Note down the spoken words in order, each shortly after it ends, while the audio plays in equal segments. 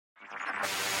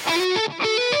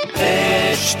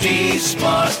HT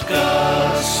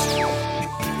Smartcast.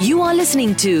 You are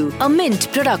listening to a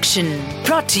Mint production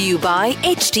brought to you by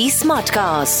HT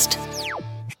Smartcast.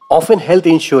 Often health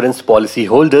insurance policy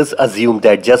holders assume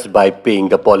that just by paying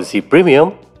the policy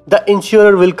premium, the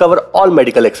insurer will cover all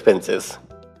medical expenses.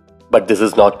 But this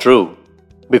is not true,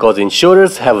 because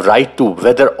insurers have right to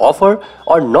whether offer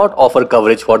or not offer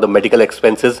coverage for the medical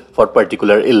expenses for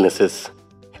particular illnesses,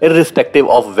 irrespective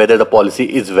of whether the policy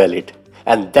is valid.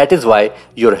 And that is why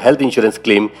your health insurance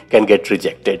claim can get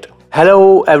rejected.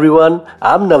 Hello everyone,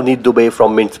 I'm Navneet Dubey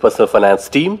from Mint's personal finance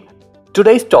team.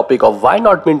 Today's topic of Why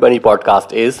Not Mint Money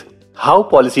podcast is how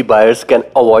policy buyers can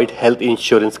avoid health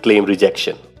insurance claim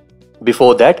rejection.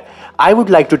 Before that, I would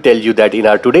like to tell you that in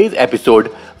our today's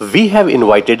episode, we have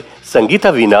invited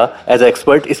Sangeeta Veena as an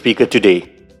expert speaker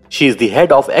today. She is the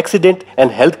head of accident and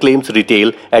health claims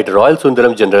retail at Royal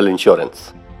Sundaram General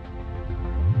Insurance.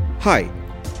 Hi,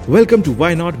 welcome to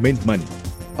Why Not Mint Money,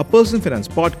 a personal finance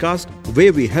podcast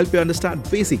where we help you understand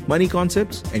basic money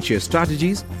concepts and share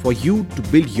strategies for you to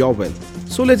build your wealth.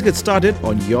 So let's get started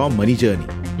on your money journey.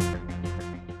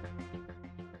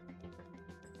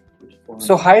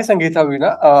 So hi Sangeeta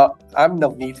Veena, I'm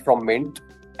Navneet from Mint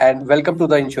and welcome to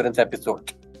the insurance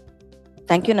episode.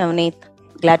 Thank you Navneet,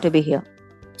 glad to be here.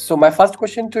 So my first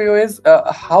question to you is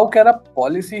how can a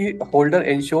policy holder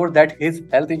ensure that his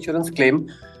health insurance claim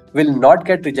will not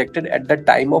get rejected at the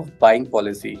time of buying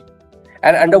policy?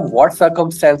 And under what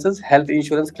circumstances health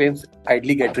insurance claims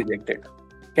ideally get rejected?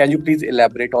 Can you please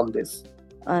elaborate on this?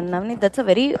 Navneet, that's a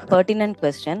very pertinent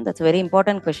question. That's a very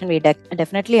important question. We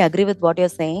definitely agree with what you're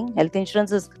saying. Health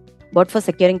insurance is bought for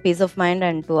securing peace of mind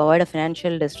and to avoid a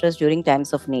financial distress during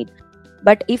times of need.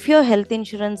 But if your health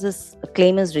insurance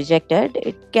claim is rejected,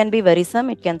 it can be worrisome.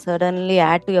 It can certainly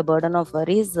add to your burden of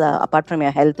worries apart from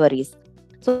your health worries.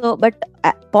 But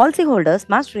policyholders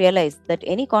must realize that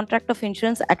any contract of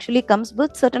insurance actually comes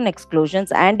with certain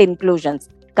exclusions and inclusions,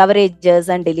 coverages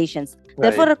and deletions.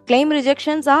 Right. Therefore, claim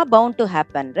rejections are bound to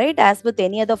happen, right? As with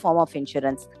any other form of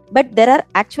insurance. But there are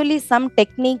actually some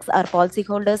techniques our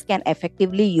policyholders can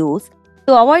effectively use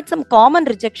to avoid some common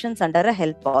rejections under a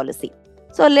health policy.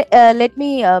 So let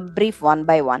me brief one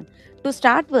by one. To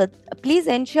start with, please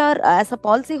ensure as a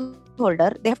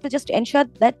policyholder, they have to just ensure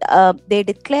that they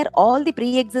declare all the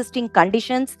pre-existing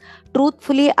conditions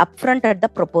truthfully upfront at the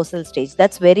proposal stage.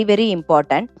 That's very, very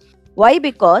important. Why?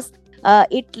 Because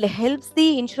it helps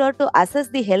the insurer to assess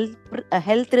the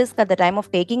health risk at the time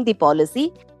of taking the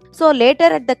policy. So later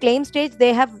at the claim stage,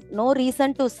 they have no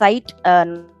reason to cite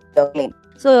the claim.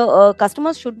 So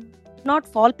customers should not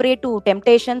fall prey to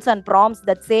temptations and prompts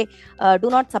that say do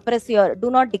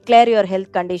not declare your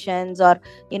health conditions, or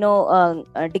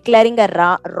declaring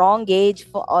a wrong age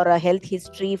or a health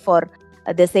history for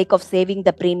the sake of saving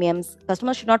the premiums.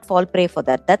 Customers should not fall prey for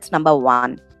that. That's number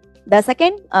one. The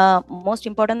second most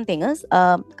important thing is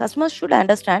customers should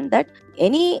understand that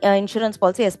any insurance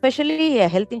policy, especially a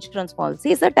health insurance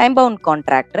policy, is a time-bound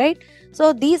contract, right?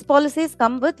 So these policies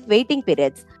come with waiting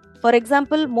periods. For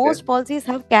example, most policies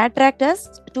have cataract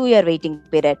as 2-year waiting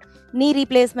period, knee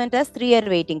replacement as 3-year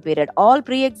waiting period. All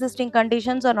pre-existing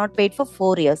conditions are not paid for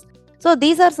 4 years. So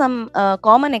these are some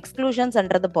common exclusions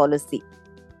under the policy.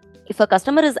 If a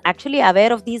customer is actually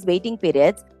aware of these waiting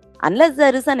periods, unless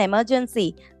there is an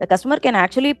emergency, the customer can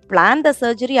actually plan the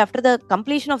surgery after the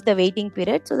completion of the waiting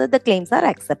period so that the claims are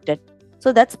accepted.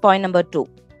 So that's point number 2.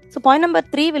 So point number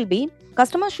 3 will be,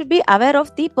 customers should be aware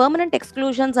of the permanent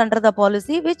exclusions under the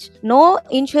policy which no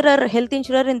health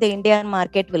insurer in the Indian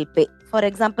market will pay. For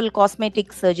example,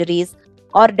 cosmetic surgeries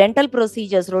or dental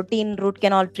procedures, routine root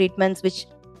canal treatments, which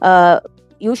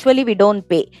usually we don't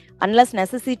pay. Unless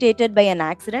necessitated by an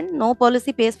accident, no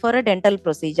policy pays for a dental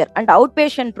procedure. And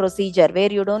outpatient procedure,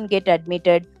 where you don't get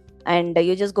admitted and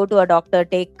you just go to a doctor,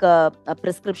 take a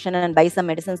prescription and buy some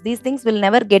medicines, these things will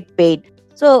never get paid.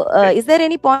 So, is there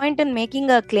any point in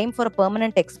making a claim for a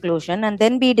permanent exclusion and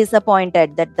then be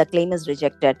disappointed that the claim is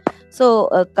rejected?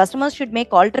 So, customers should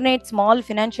make alternate small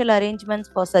financial arrangements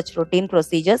for such routine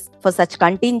procedures, for such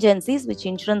contingencies which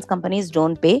insurance companies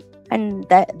don't pay, and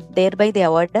thereby they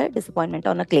avoid a disappointment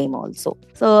on a claim also.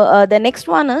 So, the next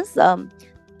one is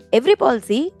every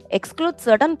policy excludes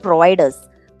certain providers.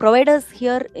 Providers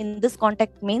here in this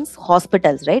context means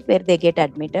hospitals, right, where they get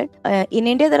admitted. In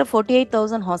India, there are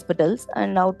 48,000 hospitals,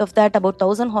 and out of that, about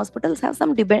 1,000 hospitals have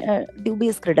some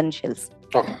dubious credentials.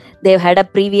 Okay. They've had a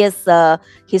previous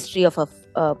history of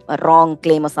a wrong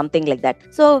claim or something like that.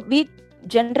 So we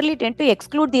generally tend to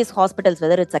exclude these hospitals,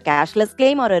 whether it's a cashless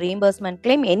claim or a reimbursement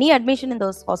claim. Any admission in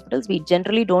those hospitals, we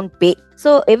generally don't pay.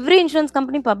 So every insurance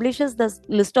company publishes the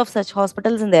list of such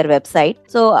hospitals in their website.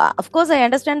 So of course, I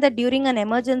understand that during an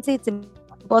emergency, it's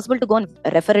possible to go and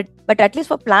refer it. But at least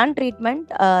for planned treatment,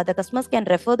 the customers can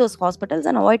refer those hospitals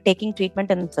and avoid taking treatment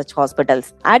in such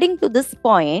hospitals. Adding to this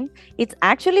point, it's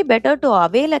actually better to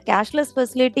avail a cashless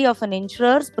facility of an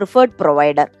insurer's preferred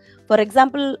provider. For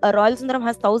example, Royal Sundaram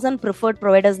has 1,000 preferred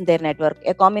providers in their network,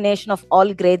 a combination of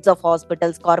all grades of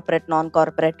hospitals, corporate,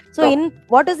 non-corporate. So,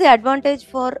 what is the advantage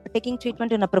for taking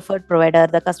treatment in a preferred provider?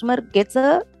 The customer gets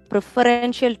a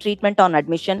preferential treatment on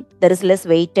admission. There is less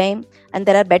wait time, and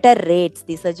there are better rates.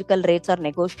 The surgical rates are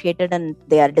negotiated and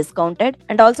they are discounted.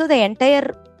 And also, the entire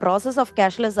process of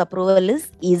cashless approval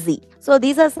is easy. So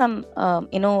these are some,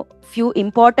 few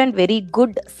important, very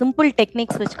good, simple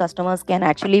techniques which customers can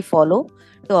actually follow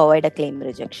to avoid a claim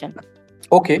rejection.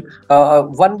 Okay.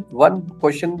 One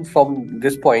question from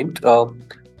this point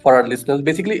for our listeners.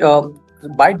 Basically,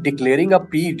 by declaring a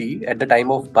PED at the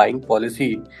time of buying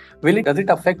policy, does it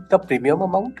affect the premium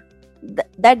amount?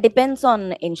 That depends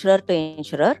on insurer to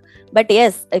insurer. But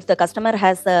yes, if the customer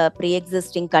has a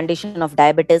pre-existing condition of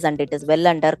diabetes and it is well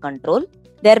under control,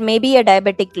 there may be a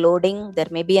diabetic loading, there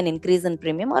may be an increase in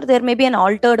premium, or there may be an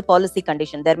altered policy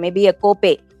condition. There may be a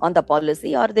copay on the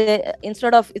policy, or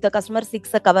instead of if the customer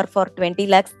seeks a cover for 20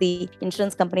 lakhs, the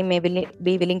insurance company may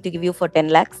be willing to give you for 10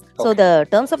 lakhs. Okay. So the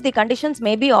terms of the conditions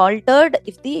may be altered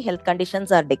if the health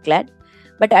conditions are declared.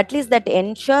 But at least that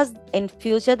ensures in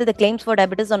future that the claims for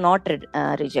diabetes are not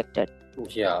rejected.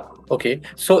 Yeah. Okay.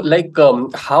 So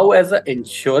how as an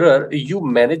insurer you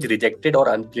manage rejected or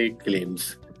unpaid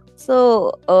claims?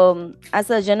 So,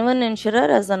 as a genuine insurer,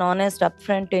 as an honest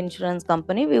upfront insurance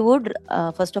company, we would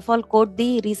first of all quote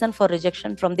the reason for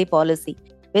rejection from the policy.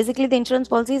 Basically, the insurance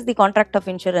policy is the contract of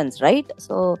insurance, right?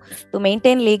 So, to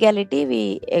maintain legality,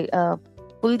 we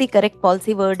pull the correct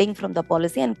policy wording from the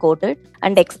policy and quote it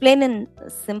and explain in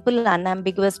simple,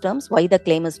 unambiguous terms why the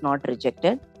claim is not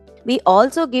rejected. We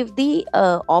also give the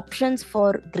options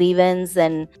for grievance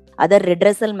and other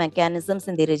redressal mechanisms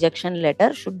in the rejection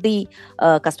letter should the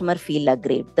customer feel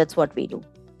aggrieved. That's what we do.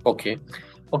 Okay.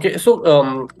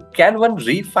 So, can one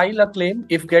refile a claim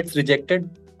if gets rejected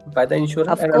by the insurer?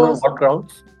 And on what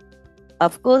grounds?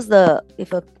 Of course,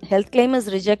 if a health claim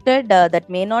is rejected, that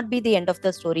may not be the end of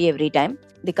the story every time.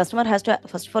 The customer has to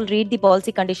first of all read the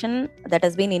policy condition that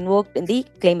has been invoked in the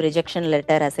claim rejection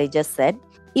letter, as I just said.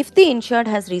 If the insured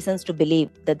has reasons to believe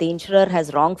that the insurer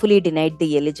has wrongfully denied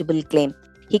the eligible claim,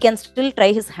 he can still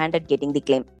try his hand at getting the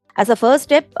claim. As a first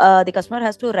step, the customer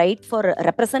has to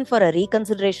represent for a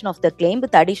reconsideration of the claim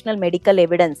with additional medical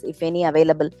evidence, if any,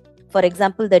 available. For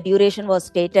example, the duration was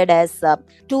stated as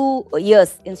 2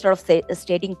 years instead of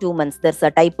stating 2 months. There's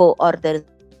a typo or there's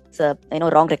a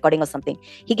wrong recording or something.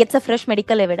 He gets a fresh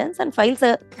medical evidence and files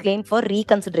a claim for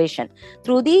reconsideration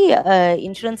through the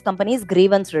insurance company's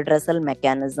grievance redressal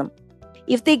mechanism.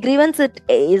 If the grievance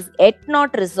is yet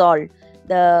not resolved,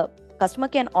 the customer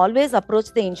can always approach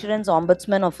the insurance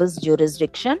ombudsman of his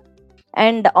jurisdiction.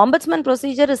 And ombudsman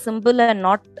procedure is simple and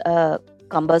not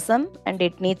cumbersome, and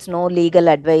it needs no legal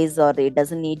advice or it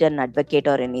doesn't need an advocate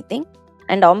or anything.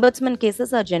 And ombudsman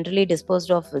cases are generally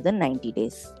disposed of within 90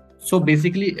 days. So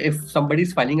basically, if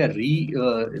somebody's filing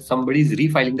somebody's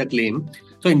refiling the claim,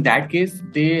 so in that case,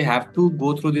 they have to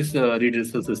go through this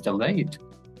redressal system, right?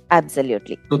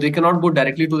 Absolutely. So they cannot go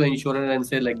directly to the insurer and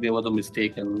say there was a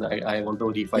mistake and I want to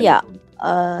refile. Yeah.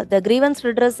 The grievance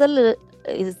redressal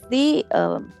is the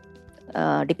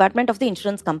department of the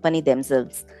insurance company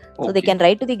themselves. Okay. So they can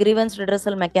write to the grievance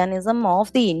redressal mechanism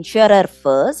of the insurer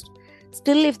first.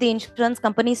 Still, if the insurance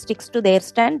company sticks to their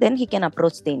stand, then he can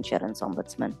approach the insurance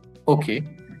ombudsman. Okay.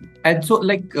 And so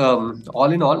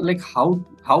all in all,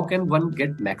 how can one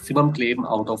get maximum claim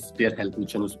out of their health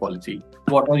insurance policy?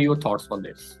 What are your thoughts on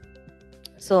this?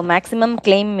 So maximum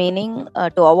claim meaning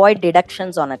to avoid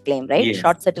deductions on a claim, right? Yes.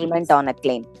 Short settlement on a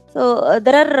claim. So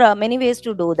there are many ways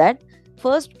to do that.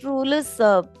 First rule is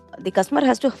the customer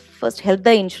has to first help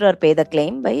the insurer pay the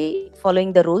claim by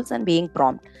following the rules and being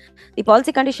prompt. The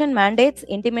policy condition mandates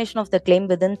intimation of the claim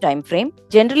within time frame.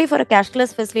 Generally, for a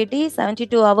cashless facility,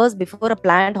 72 hours before a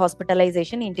planned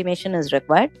hospitalization, intimation is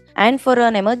required. And for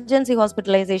an emergency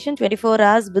hospitalization, 24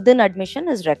 hours within admission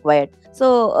is required.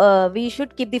 So, we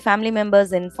should keep the family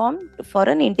members informed for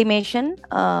an intimation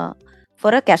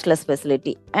for a cashless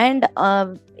facility. And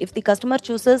if the customer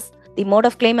chooses the mode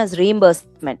of claim as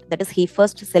reimbursement, that is, he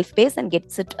first self-pays and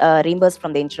gets it reimbursed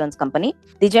from the insurance company.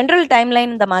 The general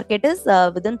timeline in the market is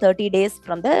within 30 days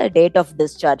from the date of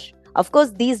discharge. Of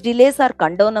course, these delays are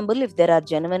condonable if there are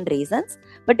genuine reasons,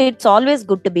 but it's always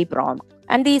good to be prompt.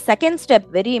 And the second step,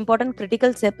 very important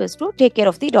critical step, is to take care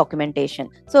of the documentation.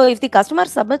 So if the customer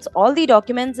submits all the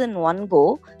documents in one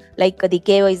go, like the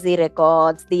KYC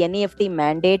records, the NEFT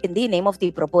mandate in the name of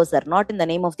the proposer, not in the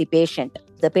name of the patient.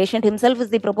 If the patient himself is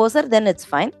the proposer, then it's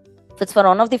fine. If it's for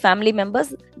one of the family members,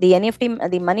 the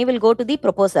NEFT, the money will go to the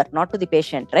proposer, not to the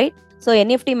patient, right? So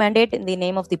NEFT mandate in the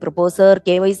name of the proposer,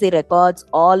 KYC records,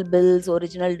 all bills,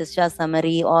 original discharge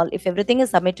summary, all, if everything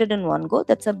is submitted in one go,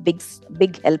 that's a big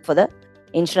help for the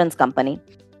insurance company.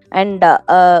 And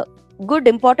a good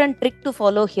important trick to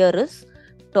follow here is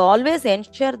to always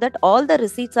ensure that all the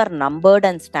receipts are numbered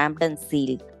and stamped and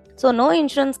sealed. So no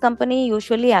insurance company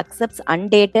usually accepts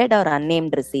undated or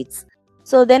unnamed receipts.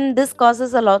 So then this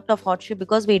causes a lot of hardship,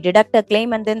 because we deduct a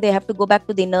claim and then they have to go back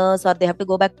to the nurse, or they have to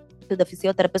go back to the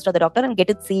physiotherapist or the doctor and get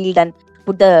it sealed and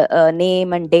put the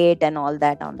name and date and all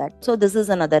that on that. So this is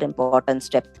another important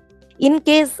step. In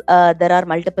case there are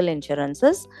multiple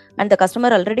insurances and the customer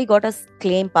already got a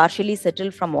claim partially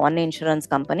settled from one insurance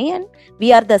company and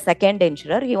we are the second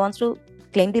insurer, he wants to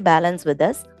claim the balance with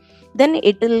us, then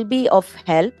it will be of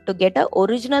help to get an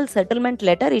original settlement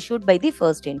letter issued by the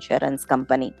first insurance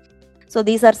company. So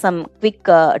these are some quick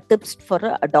tips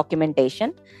for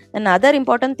documentation. Another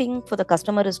important thing for the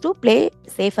customer is to play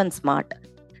safe and smart.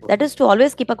 That is to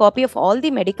always keep a copy of all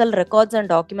the medical records and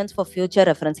documents for future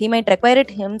reference. He might require it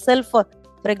himself for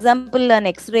example, an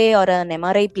X-ray or an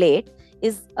MRI plate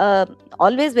is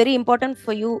always very important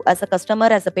for you as a customer,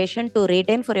 as a patient, to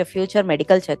retain for your future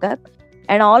medical checkup.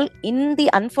 And all, in the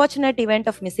unfortunate event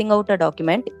of missing out a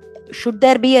document, should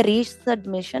there be a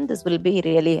resubmission, this will be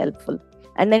really helpful.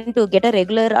 And then to get a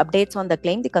regular updates on the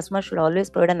claim, the customer should always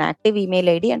provide an active email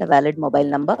ID and a valid mobile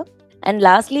number. And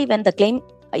lastly, when the claim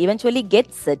eventually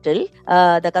gets settled,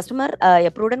 the customer,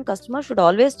 a prudent customer, should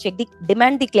always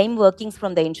demand the claim workings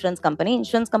from the insurance company.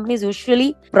 Insurance companies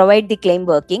usually provide the claim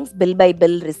workings, bill by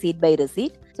bill, receipt by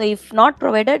receipt. So if not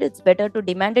provided, it's better to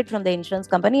demand it from the insurance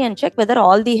company and check whether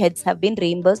all the heads have been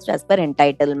reimbursed as per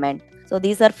entitlement. So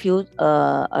these are few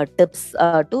tips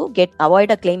to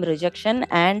avoid a claim rejection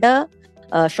and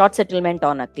a short settlement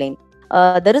on a claim.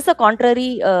 There is a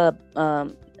contrary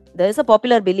there is a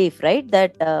popular belief, right,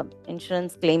 that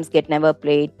insurance claims get never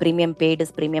paid, premium paid is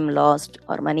premium lost,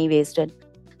 or money wasted.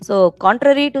 So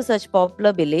contrary to such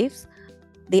popular beliefs,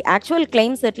 the actual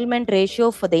claim settlement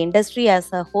ratio for the industry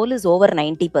as a whole is over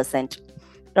 90%.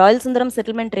 Royal Sundaram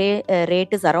settlement rate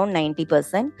is around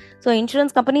 90%. So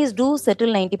insurance companies do settle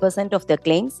 90% of their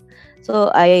claims.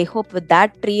 So I hope with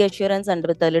that reassurance and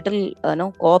with a little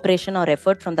cooperation or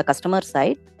effort from the customer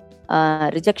side,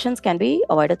 rejections can be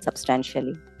avoided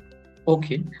substantially.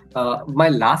 Okay. My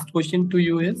last question to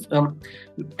you is,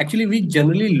 actually we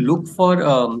generally look for,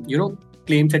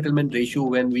 claim settlement ratio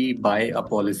when we buy a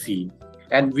policy.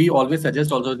 And we always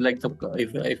suggest also, like,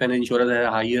 if an insurer has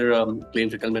a higher claim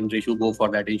settlement ratio, go for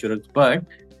that insurance. But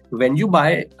when you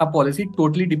buy a policy, it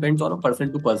totally depends on a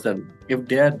person to person. If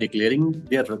they are declaring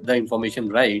the information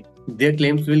right, their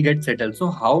claims will get settled. So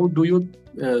how do you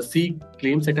see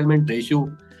claim settlement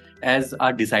ratio as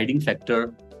a deciding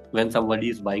factor when somebody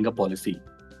is buying a policy?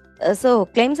 So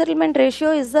claim settlement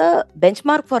ratio is a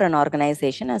benchmark for an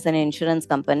organization as an insurance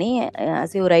company.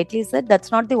 As you rightly said,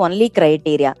 that's not the only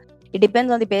criteria. It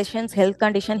depends on the patient's health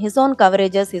condition, his own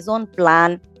coverages, his own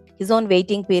plan, his own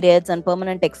waiting periods and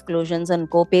permanent exclusions and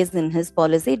co-pays in his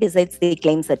policy decides the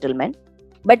claim settlement.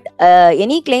 But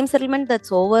any claim settlement that's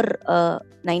over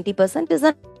 90% is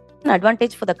an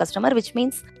advantage for the customer, which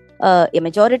means a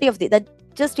majority of that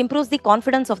just improves the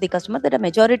confidence of the customer that a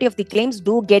majority of the claims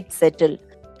do get settled.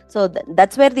 So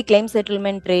that's where the claim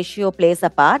settlement ratio plays a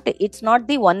part. It's not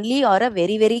the only or a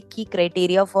very, very key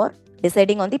criteria for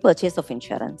deciding on the purchase of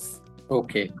insurance.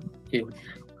 Okay.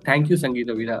 Thank you,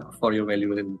 Sangeeta Veera, for your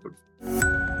valuable input.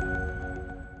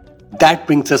 That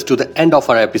brings us to the end of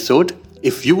our episode.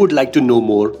 If you would like to know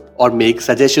more or make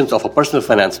suggestions of a personal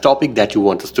finance topic that you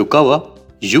want us to cover,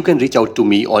 you can reach out to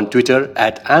me on Twitter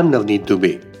at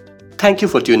 @amnavneet_Dubey. Thank you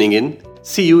for tuning in.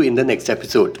 See you in the next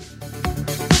episode.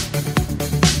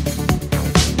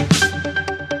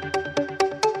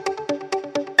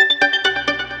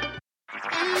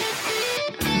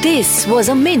 This was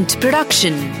a Mint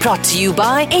production brought to you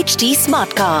by HT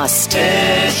Smartcast.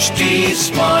 HT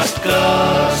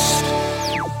Smartcast.